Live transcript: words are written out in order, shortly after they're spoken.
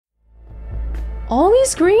All these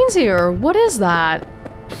screens here, what is that?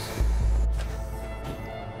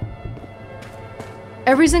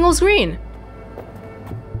 Every single screen.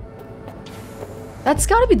 That's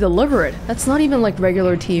gotta be deliberate. That's not even like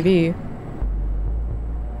regular TV.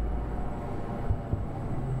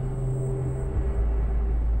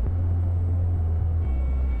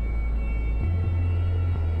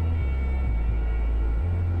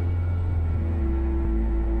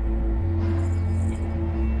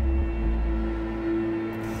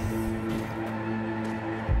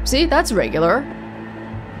 See, that's regular.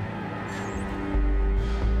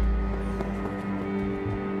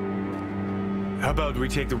 How about we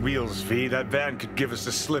take the wheels, V? That van could give us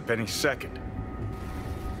the slip any second.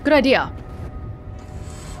 Good idea.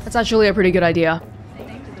 That's actually a pretty good idea.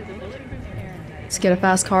 Let's get a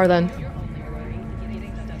fast car then.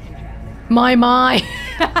 My.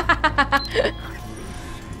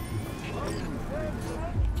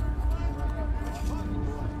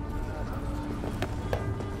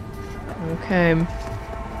 Okay.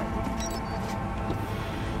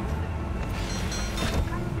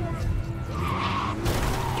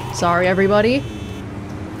 Sorry, everybody.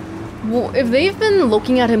 Well, if they've been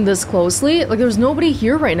looking at him this closely, like there's nobody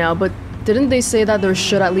here right now, but didn't they say that there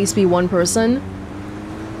should at least be one person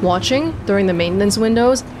watching during the maintenance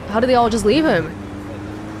windows? How did they all just leave him?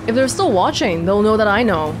 If they're still watching, they'll know that I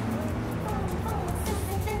know.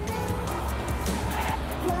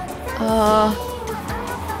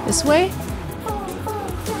 This way?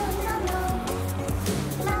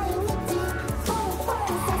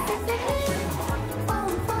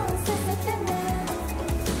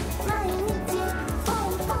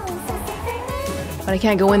 But I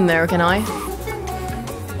can't go in there, can I?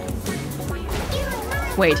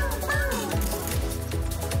 Wait.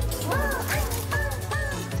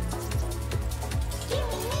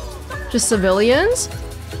 Just civilians?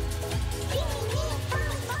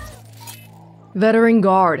 Veteran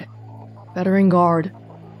guard. Veteran guard.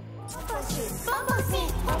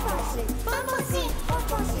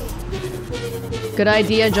 Good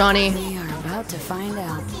idea, Johnny. We are about to find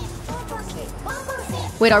out.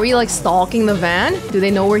 Wait, are we like stalking the van? Do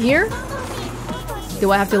they know we're here?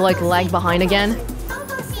 Do I have to like lag behind again?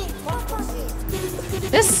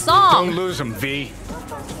 This song! Don't lose them, V.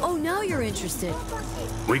 Oh, now you're interested.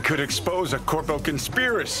 We could expose a Corpo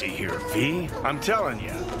conspiracy here, V. I'm telling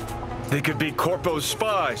you. They could be Corpo's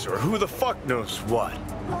spies, or who the fuck knows what.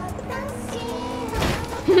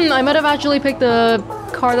 I might have actually picked the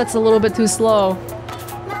car that's a little bit too slow.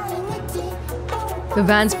 The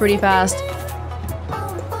van's pretty fast.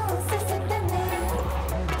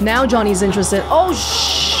 Now Johnny's interested. Oh,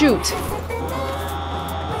 shoot!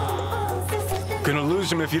 Gonna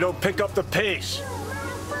lose him if you don't pick up the pace.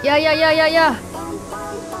 Yeah.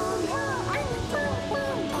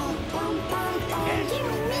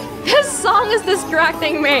 This song is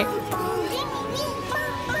distracting me.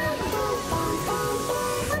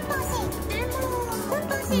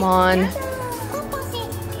 Come on.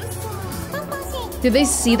 Did they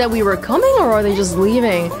see that we were coming, or are they just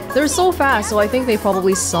leaving? They're so fast, so I think they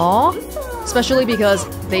probably saw. Especially because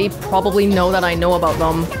they probably know that I know about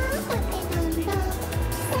them.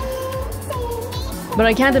 But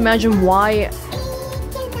I can't imagine why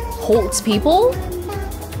Holt's people?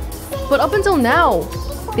 But up until now,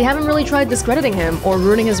 they haven't really tried discrediting him or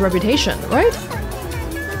ruining his reputation, right?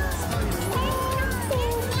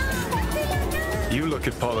 You look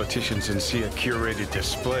at politicians and see a curated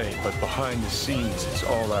display, but behind the scenes it's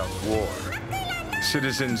all-out war.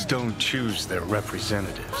 Citizens don't choose their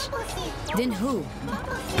representatives. Then who?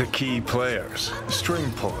 The key players,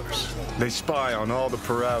 string pullers. They spy on all the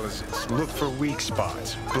Peralezes, look for weak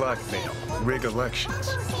spots, blackmail, rig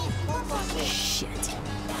elections. Shit.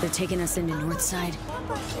 They're taking us into Northside.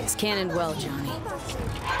 It's cannoned well, Johnny.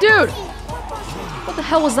 Dude! What the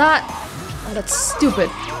hell was that? Oh, that's stupid.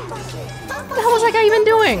 What the hell was that guy even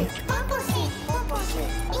doing?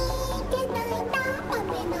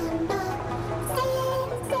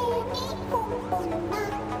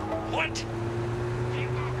 What?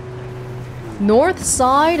 North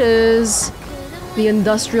side is the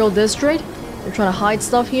industrial district. They're trying to hide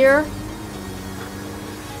stuff here.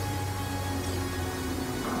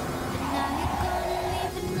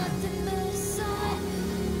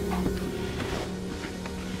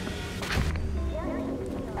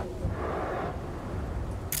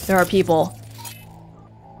 There are people.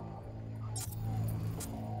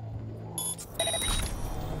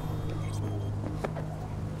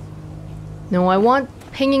 No, I want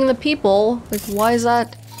pinging the people. Like, why is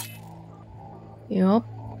that? Yup.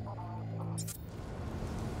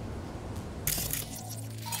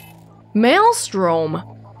 Maelstrom.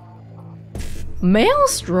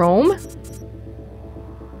 Maelstrom?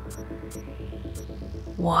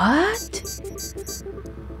 What?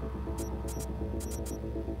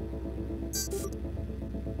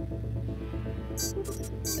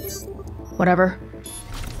 Whatever.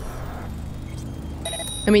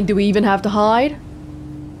 I mean, do we even have to hide?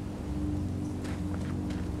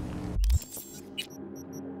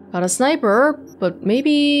 Got a sniper, but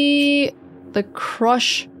maybe the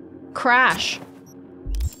crash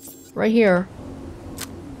right here.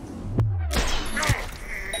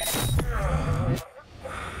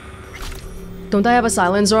 Don't I have a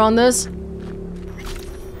silencer on this?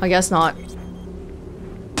 I guess not.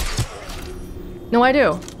 No, I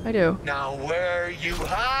do. I do. Now where you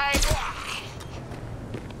hide?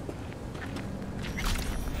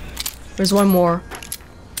 There's one more.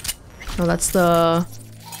 No, that's the...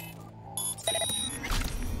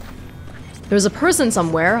 There's a person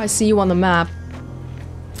somewhere. I see you on the map.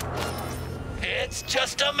 It's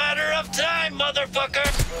just a matter of time, motherfucker!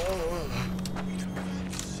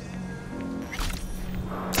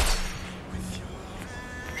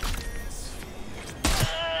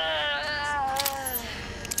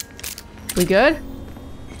 We good?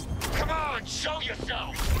 Come on, show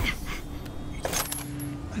yourself!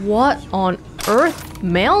 What on earth?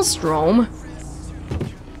 Maelstrom?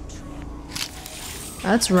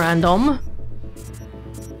 That's random.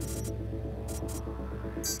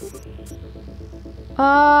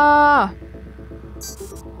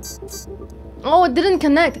 Oh, it didn't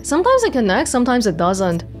connect. Sometimes it connects, sometimes it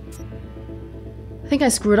doesn't. I think I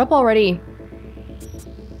screwed up already.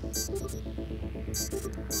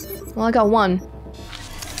 Well, I got one.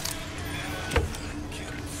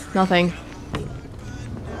 Nothing.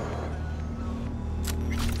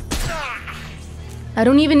 I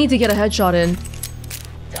don't even need to get a headshot in.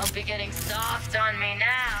 Don't be getting soft on me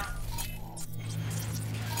now.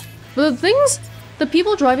 But the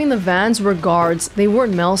people driving the vans were guards. They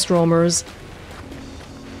weren't Maelstromers.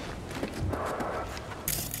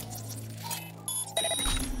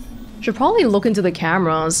 Should probably look into the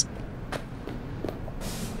cameras.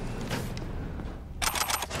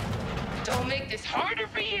 Don't make this harder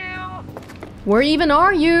for you. Where even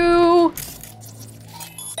are you?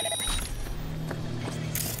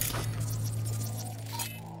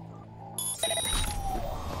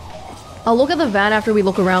 I'll look at the van after we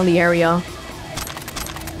look around the area.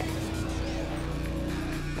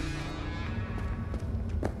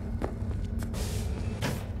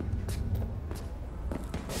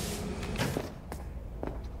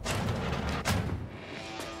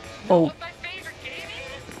 Oh. What my favorite game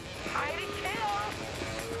is? Hide and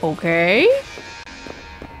kill. Okay.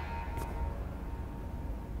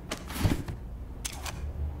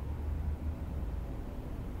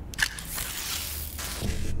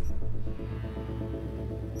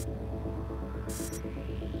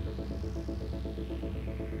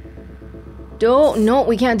 No,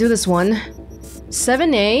 we can't do this one.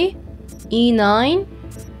 7A, E9,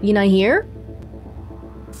 E9 here.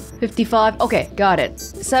 55, okay, got it.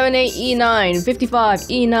 7A, E9, 55,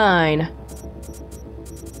 E9.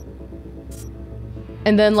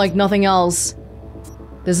 And then like nothing else.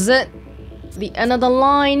 This is it. The end of the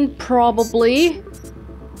line, probably.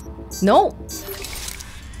 No.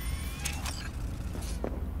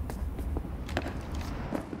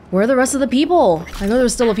 Where are the rest of the people? I know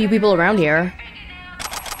there's still a few people around here.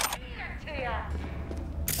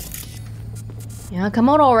 Yeah, come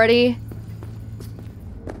out already.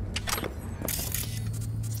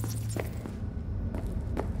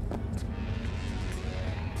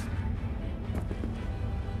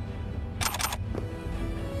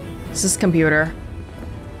 This is computer.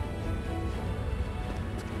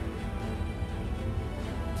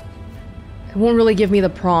 It won't really give me the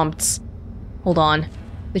prompts. Hold on.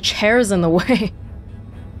 The chair's in the way.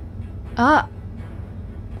 Ah.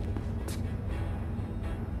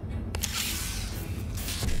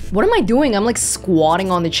 What am I doing? I'm like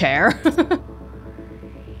squatting on the chair.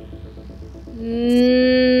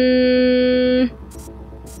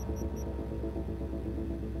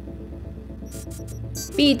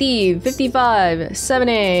 BD 55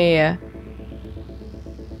 7A.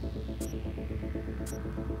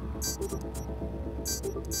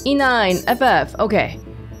 E9 FF. Okay.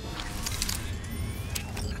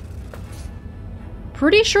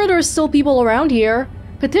 Pretty sure there's still people around here.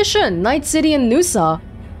 Petition, Night City and Noosa.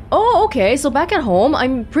 Oh, okay, so back at home,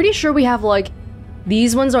 I'm pretty sure we have like...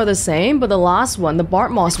 These ones are the same, but the last one, the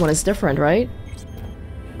Bartmoss one is different, right?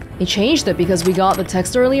 They changed it because we got the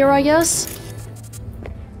text earlier, I guess?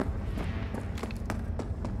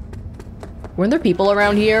 Weren't there people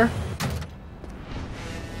around here?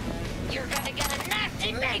 You're gonna get a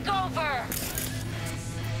nasty makeover.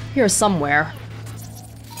 here somewhere.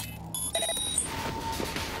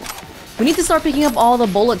 We need to start picking up all the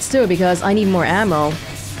bullets too, because I need more ammo.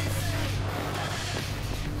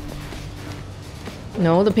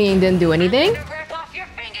 No, the pinging didn't do anything. Rip off your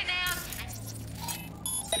fingernails.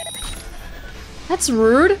 That's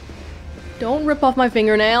rude. Don't rip off my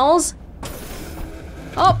fingernails.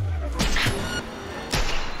 Oh!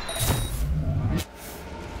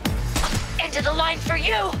 Into the line for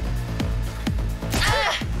you.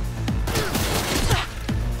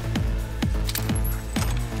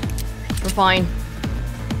 We're fine.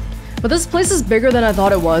 But this place is bigger than I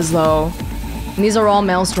thought it was, though. And these are all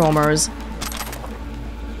maelstromers.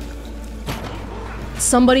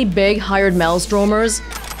 Somebody big hired maelstromers,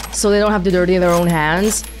 so they don't have to dirty their own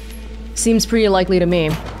hands. Seems pretty likely to me.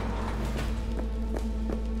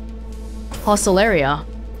 Hostile area.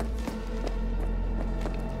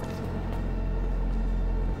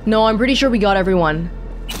 No, I'm pretty sure we got everyone.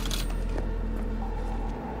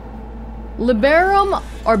 Liberum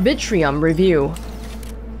Arbitrium Review.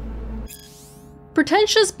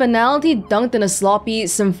 Pretentious banality dunked in a sloppy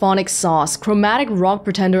symphonic sauce. Chromatic rock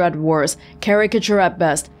pretender at worst. Caricature at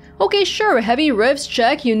best. Okay, sure, heavy riffs,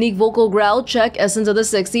 check. Unique vocal growl, check. Essence of the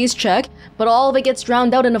 60s, check. But all of it gets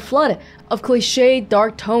drowned out in a flood of cliché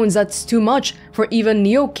dark tones that's too much for even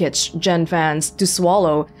neo-kitsch gen fans to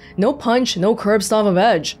swallow. No punch, no curb stop of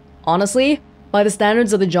edge. Honestly, by the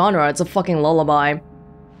standards of the genre, it's a fucking lullaby.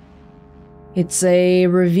 It's a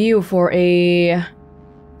review for a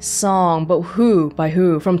song, but who? By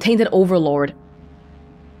who? From Tainted Overlord.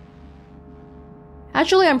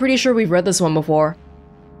 Actually, I'm pretty sure we've read this one before.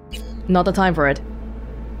 Not the time for it.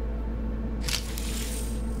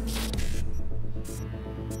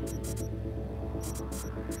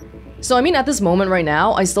 So I mean, at this moment right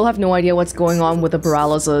now, I still have no idea what's going on with the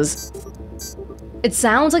Peralezes. It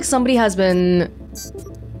sounds like somebody has been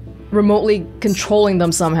remotely controlling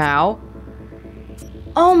them somehow.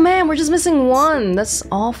 Oh man, we're just missing one. That's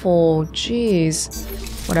awful.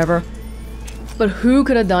 Jeez. Whatever. But who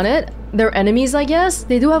could have done it? Their enemies, I guess?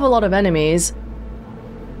 They do have a lot of enemies.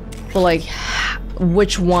 But like,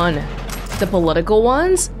 which one? The political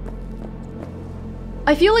ones?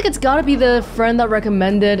 I feel like it's gotta be the friend that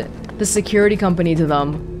recommended the security company to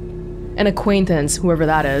them. An acquaintance, whoever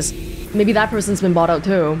that is. Maybe that person's been bought out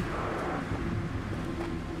too.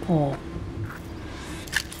 Oh.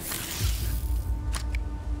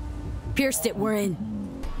 Pierced it, we're in.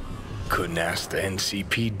 Couldn't ask the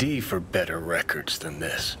NCPD for better records than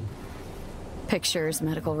this. Pictures,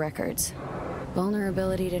 medical records.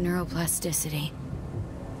 Vulnerability to neuroplasticity.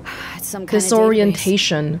 It's some kind of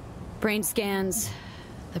Disorientation. database. Brain scans,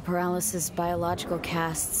 the paralysis, biological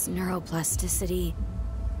casts, neuroplasticity.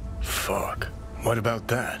 Fuck. What about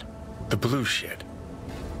that? The blue shit.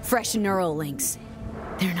 Fresh neural links.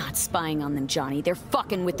 They're not spying on them, Johnny. They're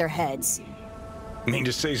fucking with their heads. Mean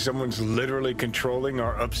to say someone's literally controlling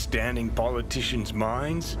our upstanding politicians'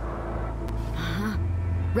 minds? Uh-huh.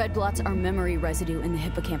 Red blots are memory residue in the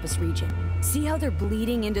hippocampus region. See how they're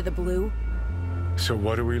bleeding into the blue? So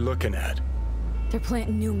what are we looking at? They're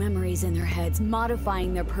planting new memories in their heads,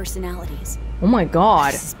 modifying their personalities. Oh my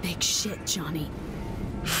god. This is big shit, Johnny.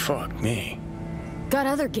 Fuck me. Got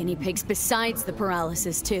other guinea pigs besides the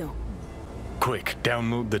paralysis, too. Quick,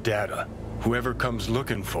 download the data. Whoever comes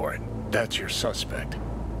looking for it, that's your suspect.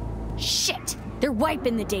 Shit! They're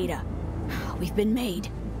wiping the data. We've been made.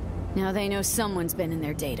 Now they know someone's been in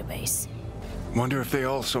their database. Wonder if they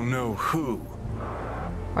also know who.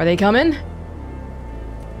 Are they coming?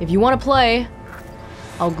 If you want to play,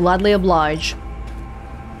 I'll gladly oblige.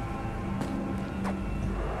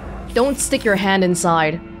 Don't stick your hand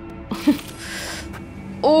inside.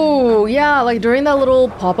 Oh, yeah, like during that little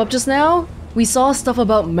pop-up just now, we saw stuff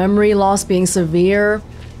about memory loss being severe,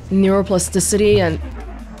 neuroplasticity, and...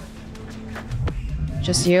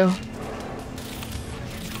 Just you?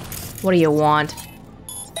 What do you want?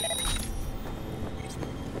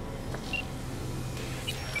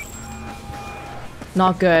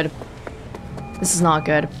 Not good. This is not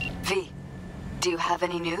good. V, do you have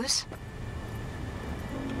any news?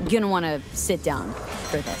 You're gonna want to sit down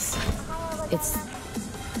for this.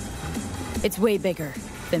 It's way bigger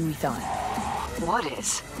than we thought. What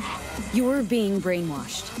is? You're being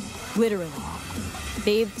brainwashed. Literally.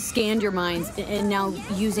 They've scanned your minds and now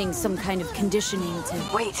using some kind of conditioning to...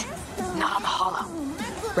 Wait, not on the hollow.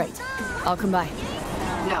 Right. I'll come by.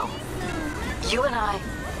 No. You and I,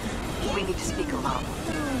 we need to speak alone.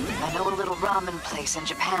 I know a little ramen place in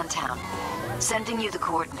Japantown. Sending you the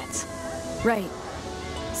coordinates. Right.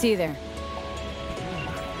 See you there.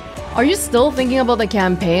 Are you still thinking about the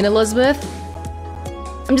campaign, Elizabeth?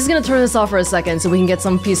 I'm just gonna turn this off for a second so we can get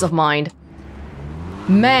some peace of mind.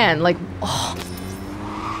 Man, like, oh.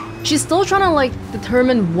 She's still trying to, like,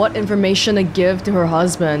 determine what information to give to her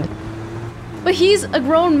husband. But he's a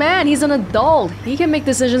grown man, he's an adult. He can make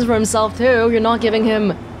decisions for himself too. You're not giving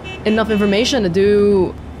him enough information to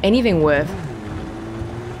do anything with.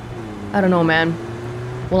 I don't know, man.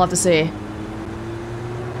 We'll have to see.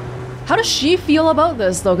 How does she feel about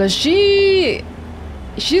this though? Because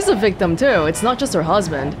she's a victim too. It's not just her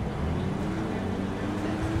husband.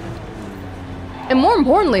 And more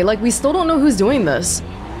importantly, like, we still don't know who's doing this.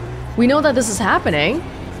 We know that this is happening,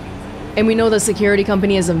 and we know the security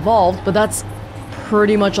company is involved, but that's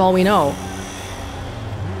pretty much all we know.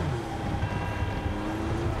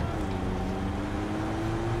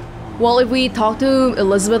 Well, if we talk to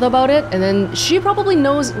Elizabeth about it, and then she probably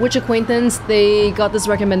knows which acquaintance they got this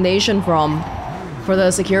recommendation from for the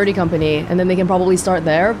security company, and then they can probably start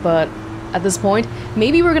there, but at this point,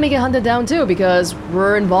 maybe we're gonna get hunted down too, because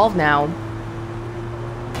we're involved now.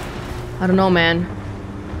 I don't know, man.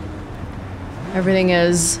 Everything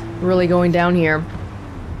is really going down here.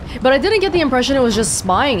 But I didn't get the impression it was just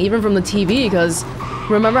spying, even from the TV, because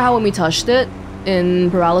remember how when we touched it in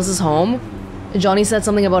Peralezes' home, Johnny said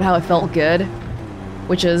something about how it felt good,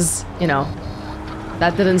 which is, you know,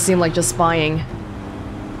 that didn't seem like just spying.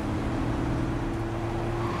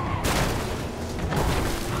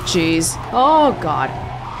 Jeez. Oh, God.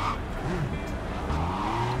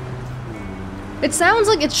 It sounds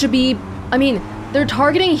like it should be... I mean, they're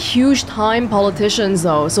targeting huge-time politicians,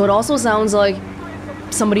 though, so it also sounds like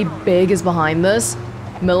somebody big is behind this.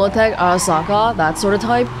 Militech, Arasaka, that sort of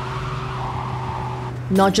type.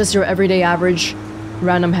 Not just your everyday average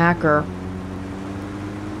random hacker.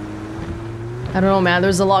 I don't know, man.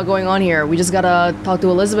 There's a lot going on here. We just gotta talk to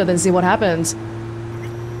Elizabeth and see what happens.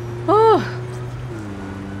 Oh.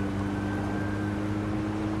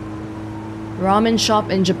 Ramen shop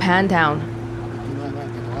in Japantown.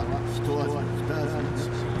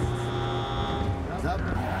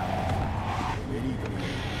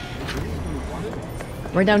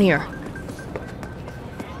 Right down here.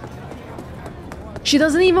 She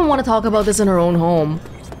doesn't even want to talk about this in her own home.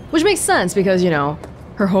 Which makes sense because, you know,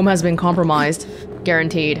 her home has been compromised.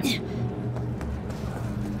 Guaranteed.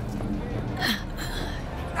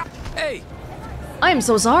 Hey! I am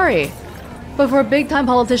so sorry. But for a big-time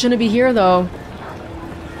politician to be here, though...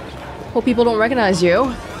 Hope people don't recognize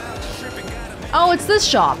you. Oh, it's this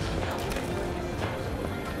shop.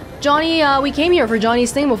 Johnny, we came here for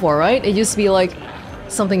Johnny's thing before, right? It used to be like...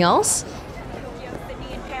 something else?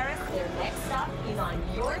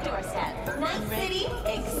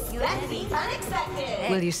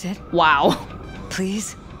 Will you sit? Wow.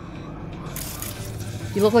 Please?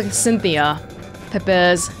 You look like Cynthia,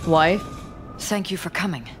 Pepe's wife. Thank you for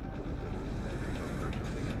coming.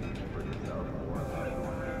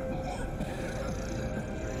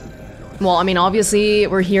 Well, I mean, obviously,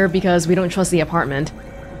 we're here because we don't trust the apartment.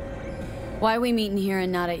 Why are we meeting here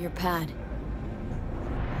and not at your pad?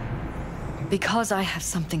 Because I have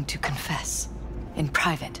something to confess. In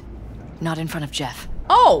private. Not in front of Jeff.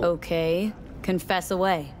 Oh! Okay. Confess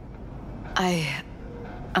away.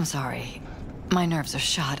 I'm sorry. My nerves are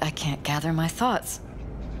shot. I can't gather my thoughts.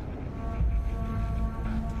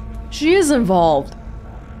 She is involved.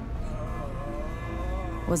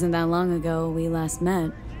 Wasn't that long ago we last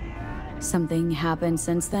met. Something happened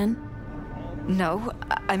since then? No,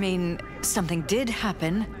 I mean, something did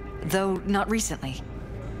happen, though not recently.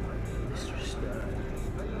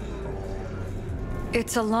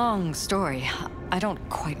 It's a long story. I don't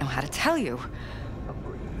quite know how to tell you.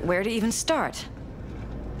 Where to even start?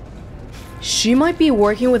 She might be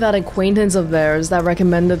working with that acquaintance of theirs that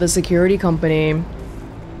recommended the security company.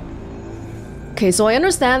 Okay, so I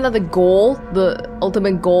understand that the goal, the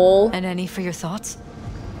ultimate goal... And any for your thoughts?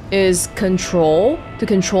 ...is control. To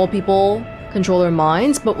control people, control their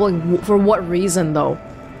minds. But like, for what reason, though?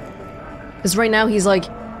 Because right now he's like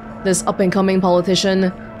this up-and-coming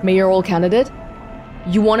politician, mayoral candidate.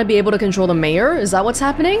 You want to be able to control the mayor? Is that what's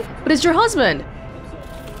happening? But it's your husband!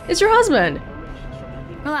 It's your husband!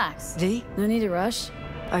 Relax. V? No need to rush.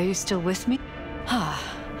 Are you still with me?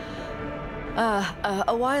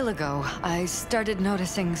 A while ago, I started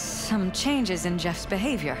noticing some changes in Jeff's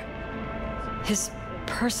behavior. His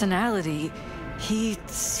personality, he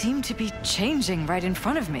seemed to be changing right in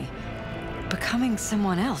front of me. Becoming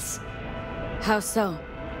someone else. How so?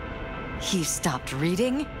 He stopped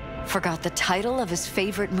reading, forgot the title of his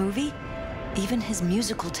favorite movie. Even his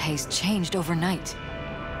musical taste changed overnight.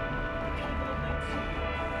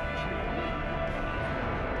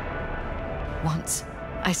 Once,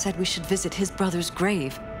 I said we should visit his brother's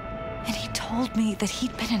grave, and he told told me that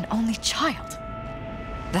he'd been an only child.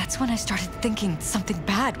 That's when I started thinking something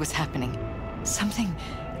bad was happening. Something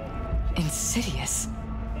insidious.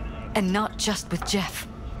 And not just with Jeff.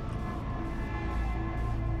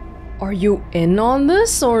 Are you in on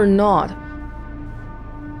this or not?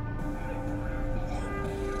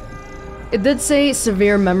 It did say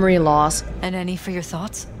severe memory loss. And any for your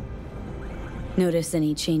thoughts? Notice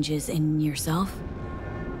any changes in yourself?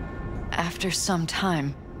 After some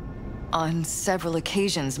time, on several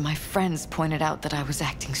occasions, my friends pointed out that I was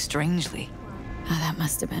acting strangely. Oh, that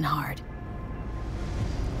must have been hard.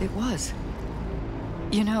 It was.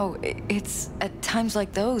 You know, it's at times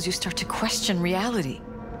like those you start to question reality.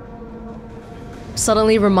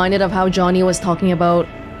 Suddenly reminded of how Johnny was talking about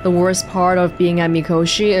the worst part of being at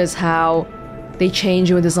Mikoshi is how they change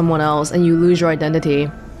you into someone else and you lose your identity.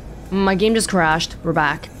 My game just crashed. We're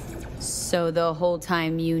back. So the whole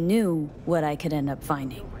time you knew what I could end up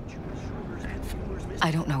finding? I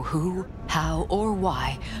don't know who, how, or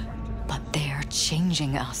why, but they're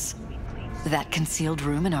changing us. That concealed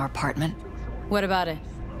room in our apartment. What about it?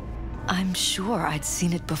 I'm sure I'd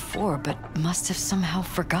seen it before, but must have somehow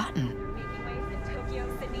forgotten.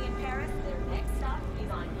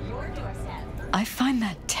 I find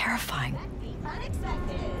that terrifying.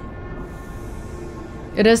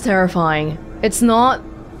 It is terrifying. It's not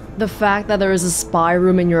the fact that there is a spy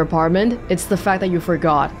room in your apartment, it's the fact that you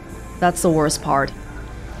forgot. That's the worst part.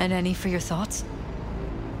 And any for your thoughts?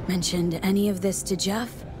 Mentioned any of this to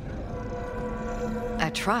Jeff? I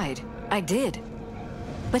tried. I did.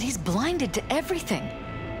 But he's blinded to everything.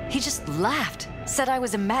 He just laughed, said I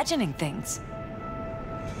was imagining things.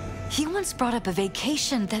 He once brought up a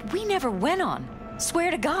vacation that we never went on. Swear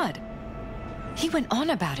to God. He went on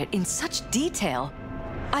about it in such detail,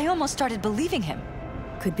 I almost started believing him.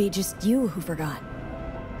 Could be just you who forgot.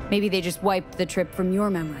 Maybe they just wiped the trip from your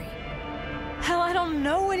memory. Hell, I don't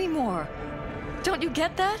know anymore. Don't you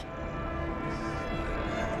get that?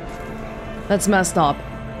 That's messed up.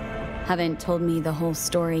 Haven't told me the whole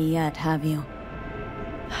story yet, have you?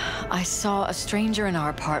 I saw a stranger in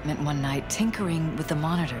our apartment one night tinkering with the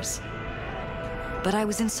monitors. But I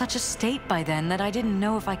was in such a state by then that I didn't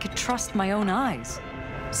know if I could trust my own eyes.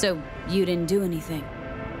 So you didn't do anything?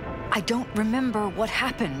 I don't remember what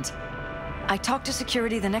happened. I talked to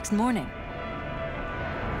security the next morning.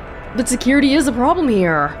 But security is a problem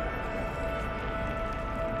here.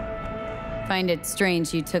 Find it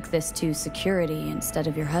strange you took this to security instead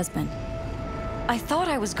of your husband. I thought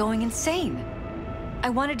I was going insane. I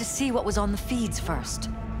wanted to see what was on the feeds first.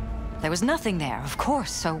 There was nothing there, of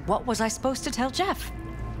course, so what was I supposed to tell Jeff?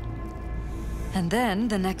 And then,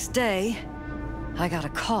 the next day, I got a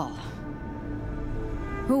call.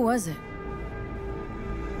 Who was it?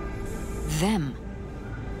 Them.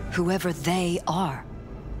 Whoever they are.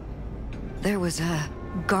 There was a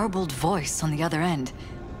garbled voice on the other end.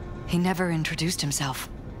 He never introduced himself.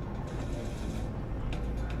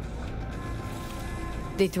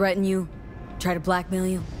 They threaten you? Try to blackmail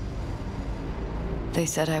you? They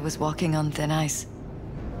said I was walking on thin ice.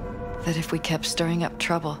 That if we kept stirring up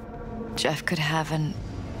trouble, Jeff could have an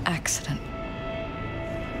accident.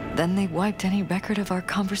 Then they wiped any record of our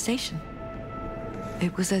conversation.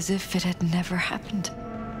 It was as if it had never happened.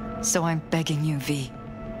 So I'm begging you, V.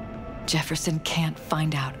 Jefferson can't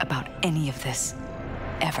find out about any of this.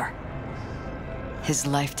 Ever. His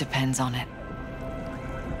life depends on it.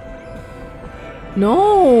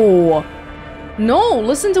 No! No,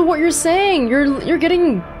 listen to what you're saying. You're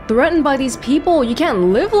getting threatened by these people. You can't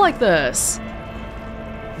live like this.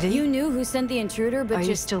 You knew who sent the intruder, but Are you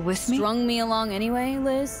just still with me? strung me along anyway,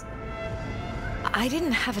 Liz? I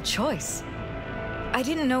didn't have a choice. I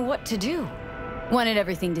didn't know what to do. Wanted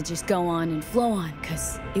everything to just go on and flow on,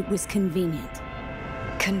 because it was convenient.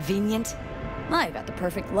 Convenient? I got the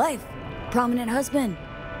perfect life. Prominent husband.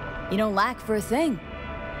 You don't lack for a thing.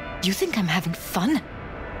 You think I'm having fun?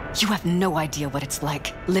 You have no idea what it's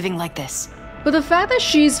like, living like this. But the fact that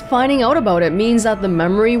she's finding out about it means that the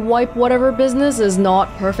memory wipe whatever business is not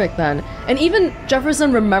perfect then. And even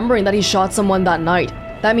Jefferson remembering that he shot someone that night.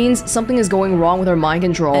 That means something is going wrong with her mind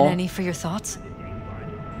control. And any for your thoughts?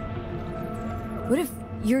 What if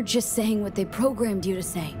you're just saying what they programmed you to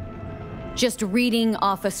say? Just reading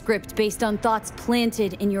off a script based on thoughts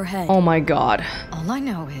planted in your head. Oh my god. All I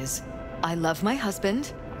know is, I love my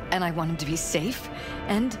husband, and I want him to be safe,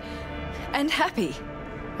 and happy.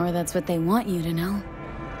 Or that's what they want you to know.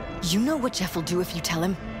 You know what Jeff will do if you tell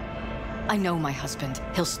him? I know my husband.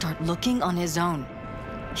 He'll start looking on his own.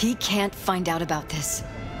 He can't find out about this.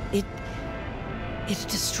 It'd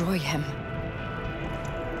destroy him.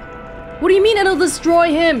 What do you mean it'll destroy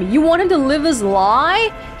him? You want him to live his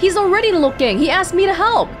lie? He's already looking. He asked me to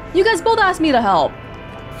help. You guys both asked me to help.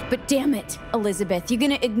 But damn it, Elizabeth, you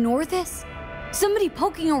gonna ignore this? Somebody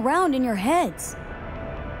poking around in your heads.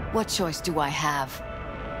 What choice do I have?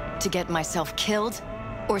 To get myself killed?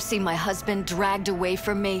 Or see my husband dragged away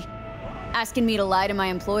from me? Asking me to lie to my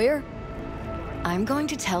employer? I'm going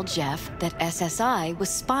to tell Jeff that SSI was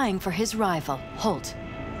spying for his rival, Holt.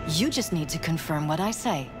 You just need to confirm what I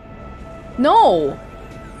say. No!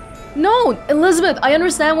 No, Elizabeth, I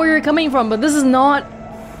understand where you're coming from, but this is not...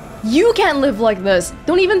 You can't live like this.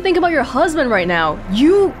 Don't even think about your husband right now.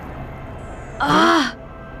 You... Ah!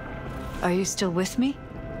 Are you still with me?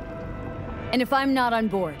 And if I'm not on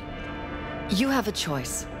board? You have a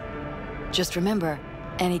choice. Just remember,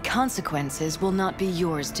 any consequences will not be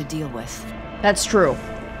yours to deal with. That's true.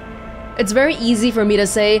 It's very easy for me to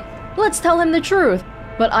say, let's tell him the truth,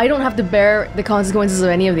 but I don't have to bear the consequences of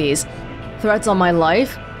any of these. Threats on my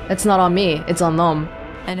life, it's not on me, it's on them.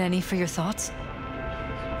 And any for your thoughts?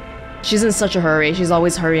 She's in such a hurry, she's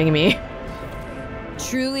always hurrying me.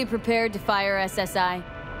 Truly prepared to fire SSI?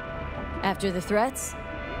 After the threats?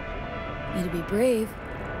 It'd be brave,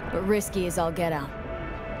 but risky as all get out.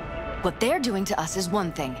 What they're doing to us is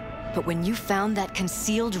one thing, but when you found that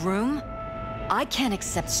concealed room, I can't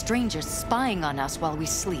accept strangers spying on us while we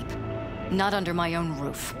sleep. Not under my own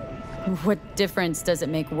roof. What difference does it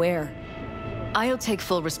make where? I'll take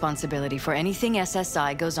full responsibility for anything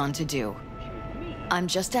SSI goes on to do. I'm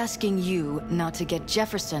just asking you not to get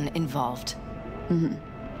Jefferson involved.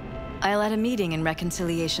 I'll add a meeting in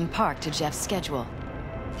Reconciliation Park to Jeff's schedule.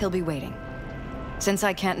 He'll be waiting. Since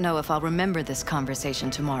I can't know if I'll remember this conversation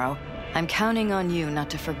tomorrow, I'm counting on you not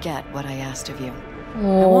to forget what I asked of you. I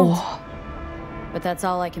won't. But that's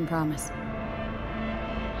all I can promise.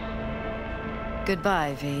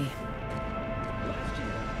 Goodbye, V.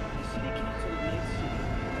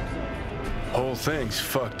 Whole thing's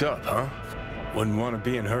fucked up, huh? Wouldn't want to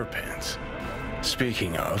be in her pants.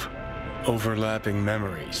 Speaking of, overlapping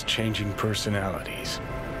memories, changing personalities.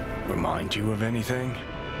 Remind you of anything?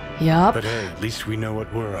 Yup. But hey, at least we know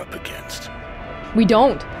what we're up against. We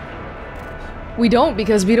don't. We don't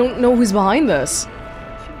because we don't know who's behind this.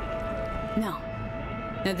 No.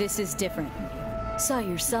 No, this is different. Saw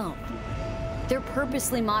yourself. They're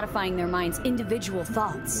purposely modifying their mind's individual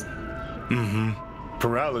thoughts.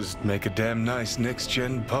 Peralezes make a damn nice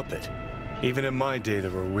next-gen puppet. Even in my day, there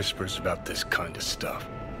were whispers about this kind of stuff.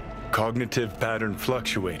 Cognitive pattern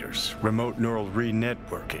fluctuators, remote neural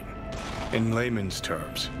re-networking. In layman's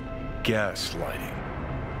terms, gaslighting.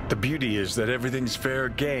 The beauty is that everything's fair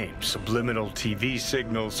game. Subliminal TV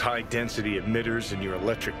signals, high-density emitters in your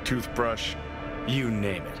electric toothbrush. You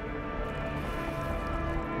name it.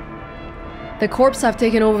 The Corps have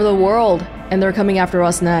taken over the world, and they're coming after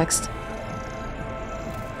us next.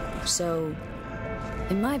 So,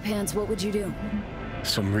 in my pants, what would you do?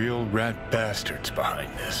 Some real rat bastards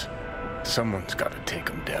behind this. Someone's got to take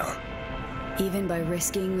them down. Even by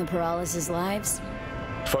risking the Peralezes' lives?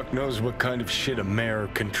 Fuck knows what kind of shit a mayor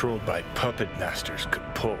controlled by puppet masters could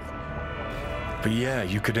pull. But yeah,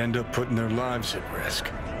 you could end up putting their lives at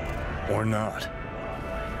risk. Or not.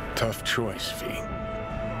 Tough choice, V.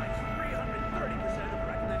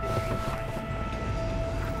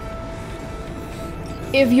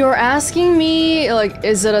 If you're asking me, like,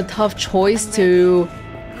 is it a tough choice to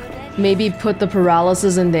maybe put the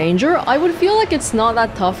Peralezes in danger? I would feel like it's not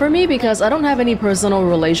that tough for me because I don't have any personal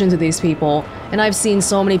relation to these people. And I've seen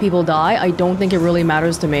so many people die, I don't think it really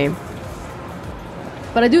matters to me.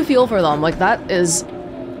 But I do feel for them, like that is...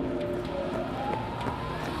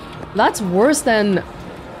 That's worse than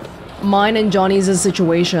mine and Johnny's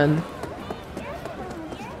situation.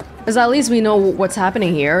 Because at least we know what's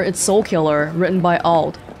happening here. It's Soul Killer, written by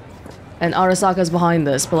Alt. And Arasaka's behind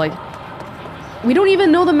this, but like... We don't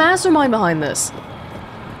even know the mastermind behind this.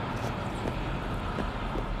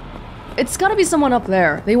 It's gotta be someone up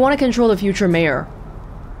there. They want to control the future mayor.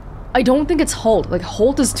 I don't think it's Holt. Like,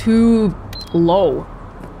 Holt is too low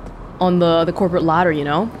on the corporate ladder, you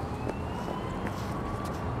know?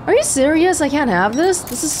 Are you serious? I can't have this?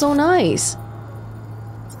 This is so nice.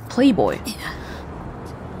 Playboy.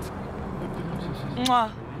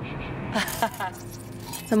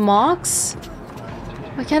 The Mox?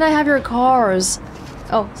 Why can't I have your cars?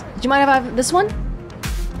 Oh, do you mind if I have this one?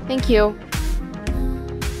 Thank you.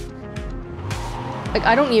 Like,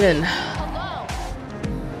 I don't even...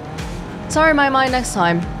 Sorry, my mind, next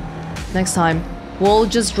time. Next time. We'll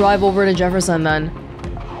just drive over to Jefferson then.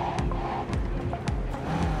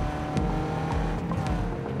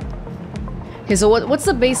 Okay, so what's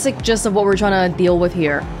the basic gist of what we're trying to deal with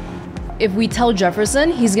here? if we tell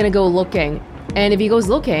Jefferson, he's gonna go looking. And if he goes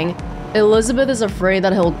looking, Elizabeth is afraid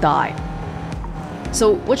that he'll die.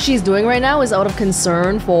 So what she's doing right now is out of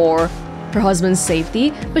concern for her husband's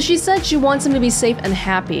safety, but she said she wants him to be safe and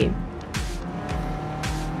happy.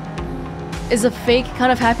 Is a fake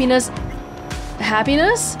kind of happiness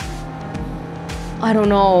happiness? I don't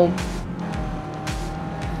know.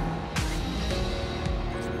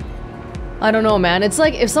 I don't know, man. It's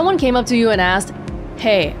like if someone came up to you and asked,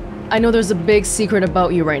 hey, I know there's a big secret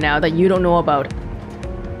about you right now that you don't know about.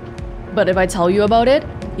 But if I tell you about it,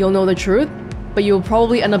 you'll know the truth, but you'll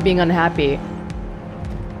probably end up being unhappy.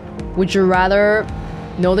 Would you rather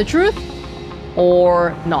know the truth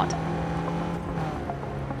or not?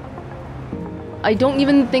 I don't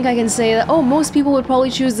even think I can say that, oh, most people would probably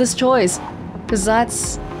choose this choice. Because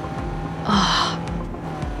that's...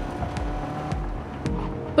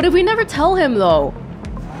 But if we never tell him, though,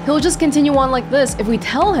 he'll just continue on like this. If we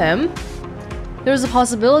tell him, there's a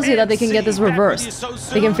possibility that they can get this reversed.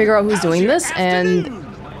 They can figure out who's doing this and...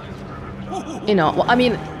 You know, well, I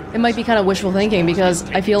mean, it might be kind of wishful thinking because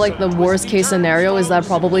I feel like the worst case scenario is that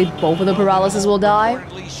probably both of the Peralezes will die.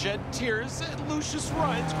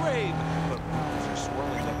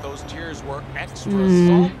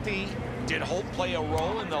 Did Holt play a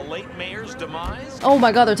role in the late mayor's demise? Oh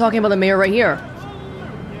my god, they're talking about the mayor right here.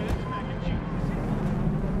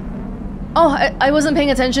 Oh, I wasn't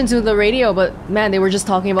paying attention to the radio, but man, they were just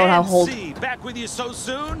talking about how Holt... Back with you so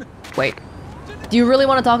soon? Wait. Do you really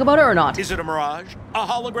want to talk about it or not? Is it a mirage? A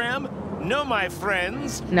hologram? No, my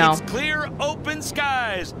friends. No. It's clear, open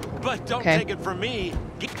skies. But don't take it from me.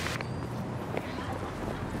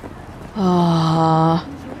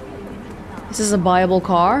 This is a buyable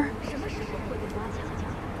car?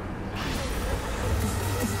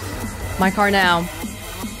 My car now.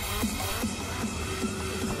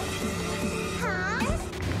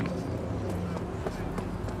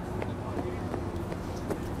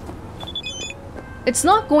 It's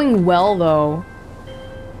not going well, though.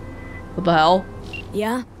 What the hell?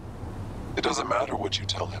 Yeah? It doesn't matter what you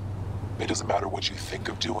tell him. It doesn't matter what you think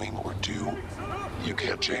of doing or do. You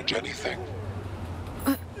can't change anything.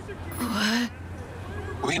 What?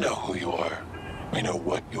 We know who you are. We know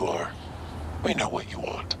what you are. We know what you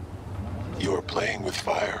want. You're playing with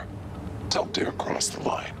fire. Don't dare cross the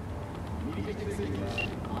line.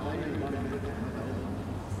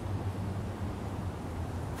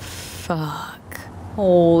 Fuck.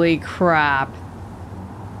 Holy crap.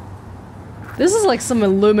 This is like some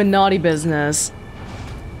Illuminati business.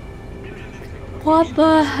 What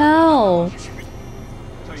the hell?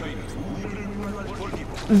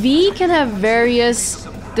 V can have various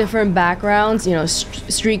different backgrounds, you know,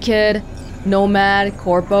 street kid, nomad,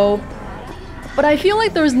 corpo. But I feel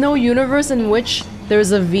like there's no universe in which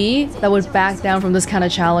there's a V that would back down from this kind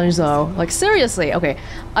of challenge though. Like seriously, okay,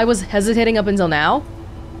 I was hesitating up until now.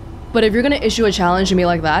 But if you're gonna issue a challenge to me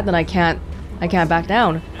like that, then I can't back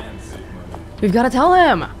down. We've gotta tell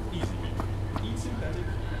him!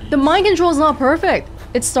 The mind control is not perfect.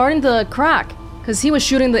 It's starting to crack, because he was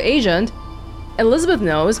shooting the agent. Elizabeth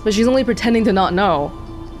knows, but she's only pretending to not know.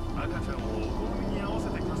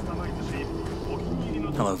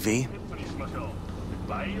 Hello, V.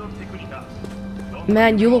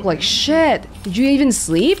 Man, you look like shit. Did you even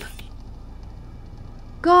sleep?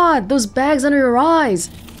 God, those bags under your eyes.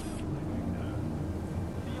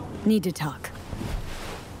 Need to talk.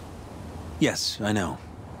 Yes, I know.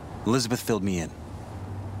 Elizabeth filled me in.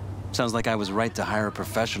 Sounds like I was right to hire a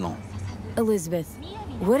professional. Elizabeth,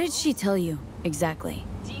 what did she tell you, exactly?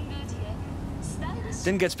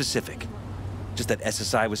 Didn't get specific. Just that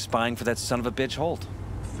SSI was spying for that son of a bitch Holt.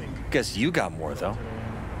 Guess you got more, though.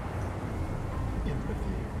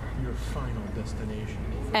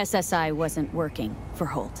 SSI wasn't working for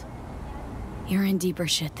Holt. You're in deeper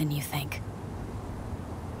shit than you think.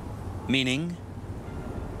 Meaning?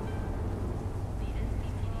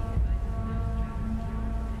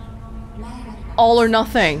 All or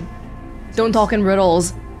nothing. Don't talk in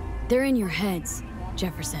riddles. They're in your heads,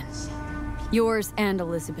 Jefferson. Yours and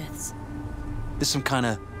Elizabeth's. This some kind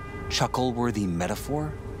of chuckle-worthy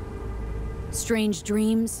metaphor? Strange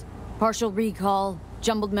dreams, partial recall,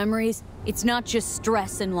 jumbled memories. It's not just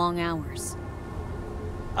stress and long hours.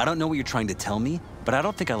 I don't know what you're trying to tell me, but I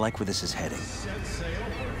don't think I like where this is heading.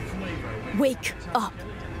 Wake up!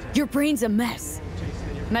 Your brain's a mess.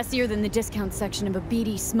 Messier than the discount section of a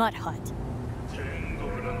beady smut hut.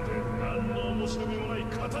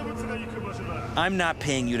 I'm not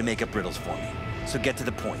paying you to make up riddles for me, so get to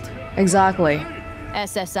the point. Exactly.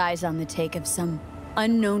 SSI's on the take of some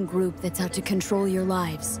unknown group that's out to control your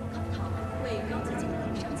lives.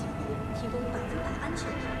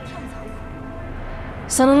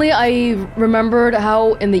 Suddenly, I remembered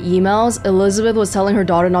how in the emails, Elizabeth was telling her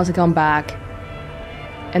daughter not to come back.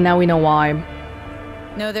 And now we know why.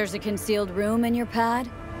 Know there's a concealed room in your pad?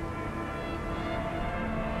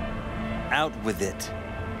 Out with it.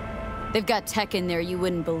 They've got tech in there you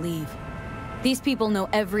wouldn't believe. These people know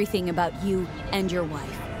everything about you and your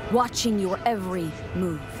wife, watching your every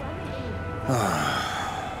move.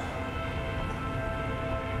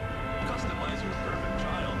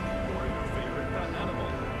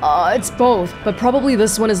 It's both, but probably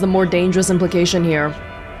this one is the more dangerous implication here.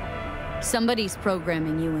 Somebody's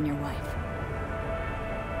programming you and your wife.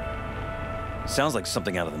 Sounds like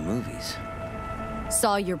something out of the movies.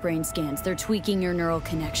 Saw your brain scans. They're tweaking your neural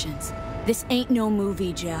connections. This ain't no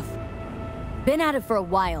movie, Jeff. Been at it for a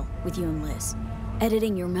while with you and Liz.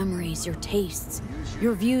 Editing your memories, your tastes,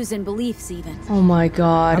 your views and beliefs even. Oh my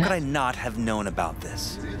god. How could I not have known about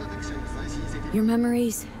this? Your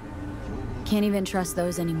memories? Can't even trust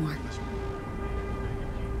those anymore.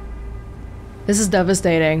 This is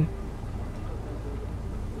devastating.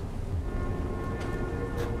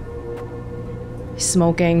 He's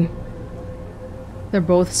smoking. They're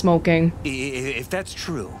both smoking. If that's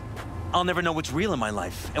true, I'll never know what's real in my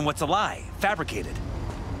life and what's a lie, fabricated.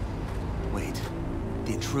 Wait,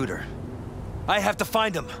 the intruder. I have to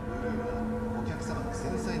find him.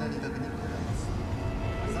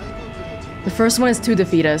 The first one is too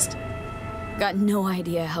defeatist. Got no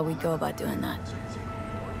idea how we go about doing that.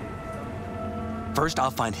 First,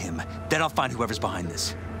 I'll find him. Then I'll find whoever's behind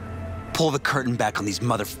this. Pull the curtain back on these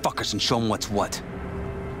motherfuckers and show them what's what.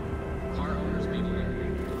 Car owners be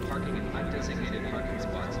warned. Parking in undesignated parking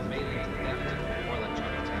spots may lead to theft or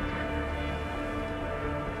electronic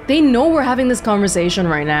tampering. They know we're having this conversation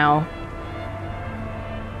right now.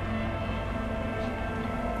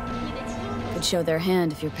 Could show their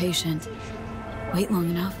hand if you're patient. Wait long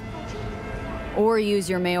enough. Or use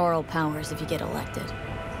your mayoral powers if you get elected.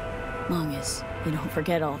 Long as you don't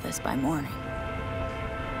forget all this by morning.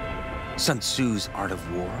 Sun Tzu's art of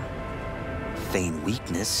war. Feign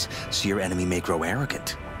weakness, so your enemy may grow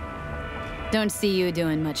arrogant. Don't see you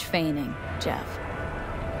doing much feigning, Jeff.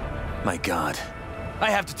 My god. I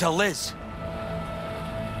have to tell Liz.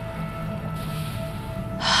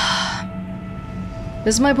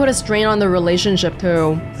 This might put a strain on the relationship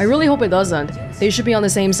too. I really hope it doesn't. They should be on the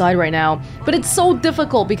same side right now. But it's so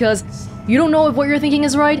difficult because you don't know if what you're thinking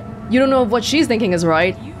is right. You don't know if what she's thinking is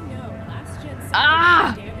right.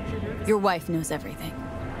 Ah! Your wife knows everything.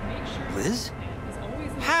 Liz?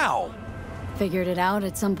 How? Figured it out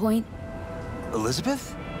at some point?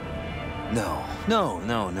 Elizabeth? No.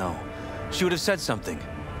 She would have said something.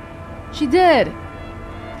 She did.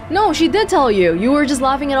 No, she did tell you. You were just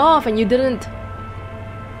laughing it off and you didn't...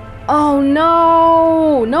 Oh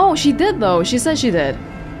no! No, she did though. She said she did.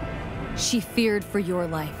 She feared for your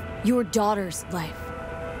life. Your daughter's life.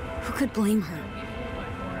 Who could blame her?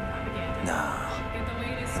 Nah.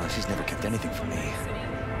 No, she's never kept anything from me.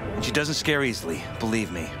 And she doesn't scare easily,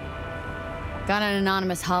 believe me. Got an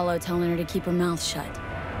anonymous holo telling her to keep her mouth shut.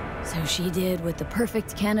 So she did what the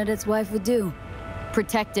perfect candidate's wife would do.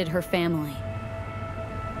 Protected her family.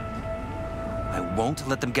 I won't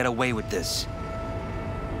let them get away with this.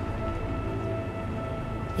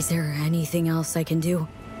 Is there anything else I can do?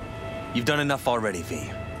 You've done enough already, V.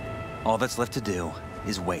 All that's left to do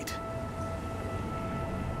is wait.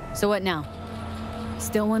 So what now?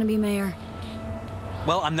 Still want to be mayor?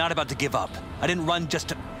 Well, I'm not about to give up. I didn't run just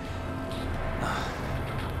to...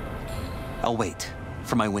 I'll wait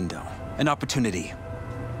for my window, an opportunity,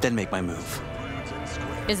 then make my move.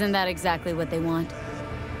 Isn't that exactly what they want?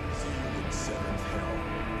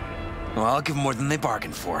 Well, I'll give them more than they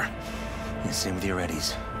bargained for. Yeah, same with your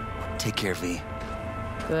Eddies. Take care, V.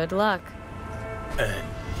 Good luck. And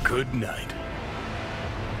good night.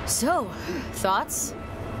 So, thoughts?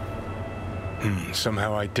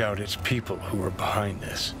 Somehow I doubt it's people who are behind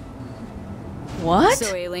this. What?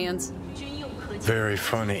 So aliens. Very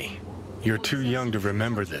funny. You're too young to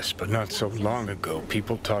remember this, but not so long ago,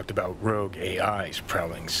 people talked about rogue AIs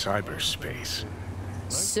prowling cyberspace.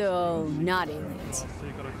 So, not aliens.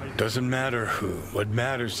 Doesn't matter who. What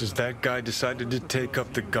matters is that guy decided to take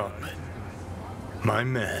up the gauntlet. My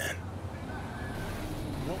man.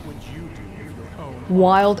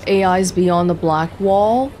 Wild AIs beyond the black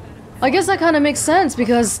wall? I guess that kind of makes sense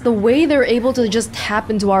because the way they're able to just tap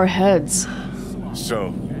into our heads. So,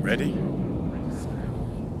 ready?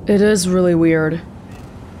 It is really weird.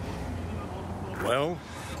 Well?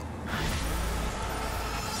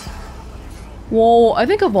 Whoa, I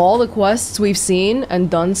think of all the quests we've seen and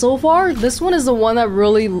done so far, this one is the one that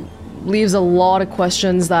really leaves a lot of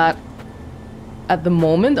questions that, at the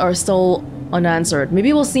moment, are still unanswered.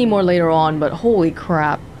 Maybe we'll see more later on, but holy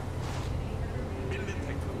crap.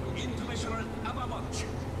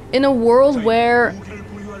 In a world where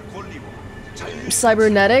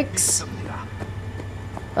cybernetics,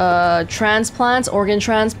 transplants, organ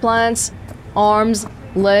transplants, arms,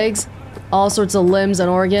 legs, all sorts of limbs and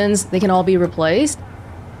organs, they can all be replaced.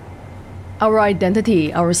 Our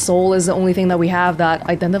identity, our soul is the only thing that we have that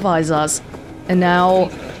identifies us. And now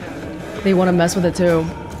they want to mess with it too.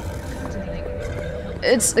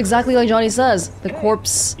 It's exactly like Johnny says. The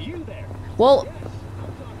corpse... Well,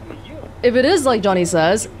 if it is like Johnny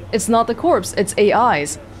says, it's not the corpse, it's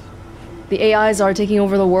AIs. The AIs are taking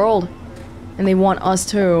over the world. And they want us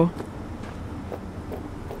too.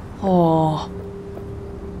 Oh.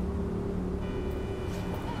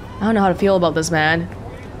 I don't know how to feel about this, man.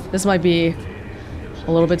 This might be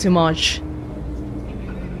a little bit too much.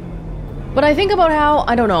 But I think about how,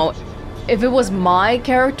 I don't know, if it was my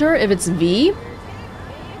character, if it's V,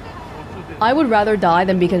 I would rather die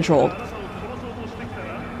than be controlled.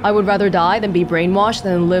 I would rather die than be brainwashed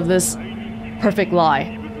than live this perfect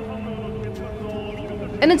lie.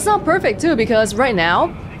 And it's not perfect too, because right now,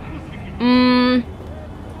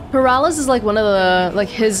 Peralezes is like one of the, like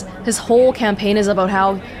his whole campaign is about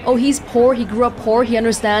how, oh, he's poor, he grew up poor, he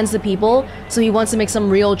understands the people, so he wants to make some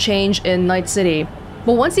real change in Night City.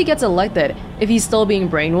 But once he gets elected, if he's still being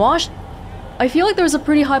brainwashed, I feel like there's a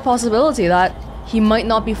pretty high possibility that he might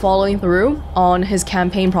not be following through on his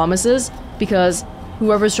campaign promises because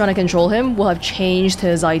whoever's trying to control him will have changed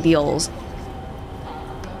his ideals.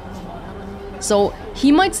 So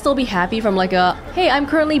he might still be happy from like a, hey, I'm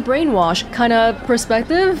currently brainwashed kind of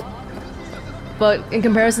perspective. But in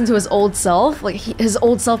comparison to his old self, like his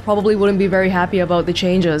old self probably wouldn't be very happy about the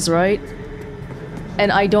changes, right?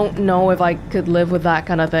 And I don't know if I could live with that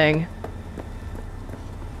kind of thing.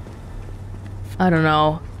 I don't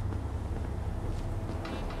know.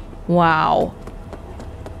 Wow.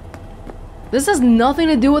 This has nothing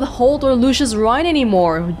to do with Holt or Lucius Rhyne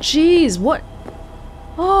anymore. Jeez, what?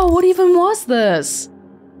 Oh, what even was this?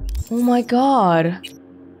 Oh my god.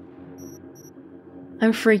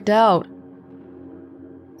 I'm freaked out.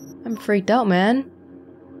 I'm freaked out, man.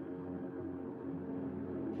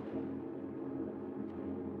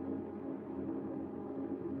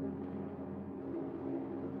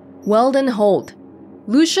 Weldon Holt.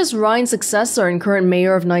 Lucius Rhyne's successor and current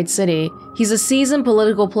mayor of Night City. He's a seasoned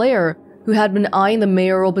political player who had been eyeing the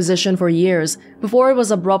mayoral position for years before it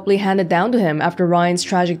was abruptly handed down to him after Ryan's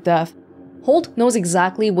tragic death. Holt knows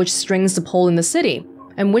exactly which strings to pull in the city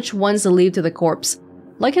and which ones to leave to the corpse.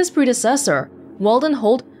 Like his predecessor, Weldon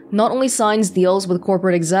Holt not only signs deals with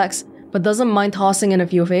corporate execs, but doesn't mind tossing in a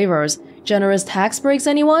few favors. Generous tax breaks,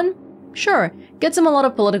 anyone? Sure, gets him a lot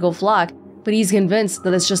of political flack, but he's convinced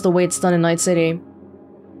that it's just the way it's done in Night City.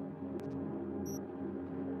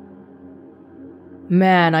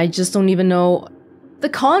 Man, I just don't even know. The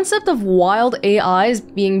concept of wild AIs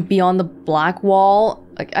being beyond the black wall,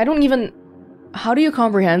 like, I don't even... How do you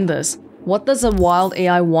comprehend this? What does a wild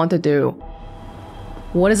AI want to do?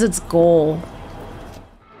 What is its goal?